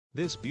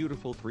This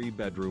beautiful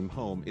three-bedroom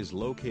home is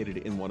located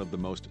in one of the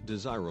most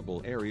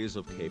desirable areas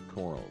of Cape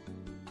Coral.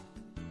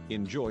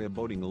 Enjoy a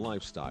boating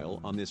lifestyle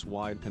on this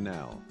wide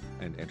canal,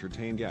 and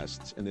entertain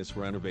guests in this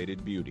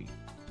renovated beauty.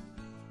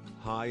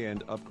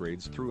 High-end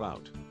upgrades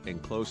throughout,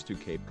 and close to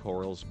Cape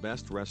Coral's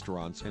best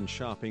restaurants and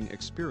shopping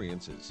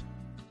experiences.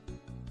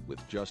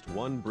 With just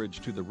one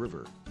bridge to the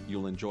river,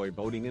 you'll enjoy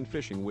boating and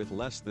fishing with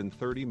less than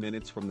 30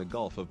 minutes from the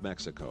Gulf of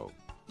Mexico.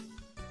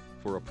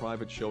 For a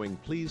private showing,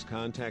 please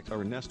contact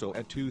Ernesto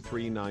at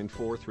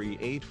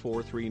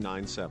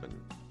 239-438-4397.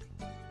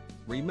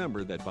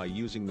 Remember that by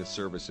using the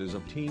services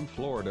of Team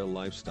Florida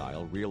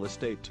Lifestyle Real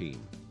Estate Team,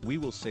 we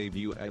will save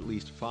you at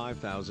least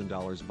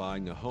 $5,000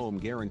 buying a home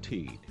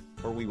guaranteed,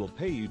 or we will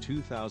pay you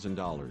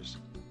 $2,000.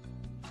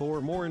 For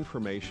more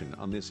information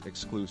on this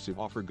exclusive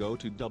offer, go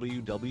to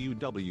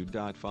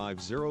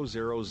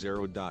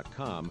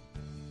www.5000.com.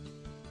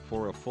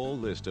 For a full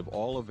list of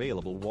all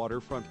available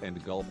waterfront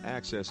and Gulf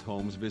Access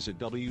homes, visit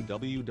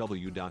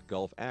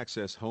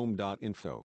www.gulfaccesshome.info.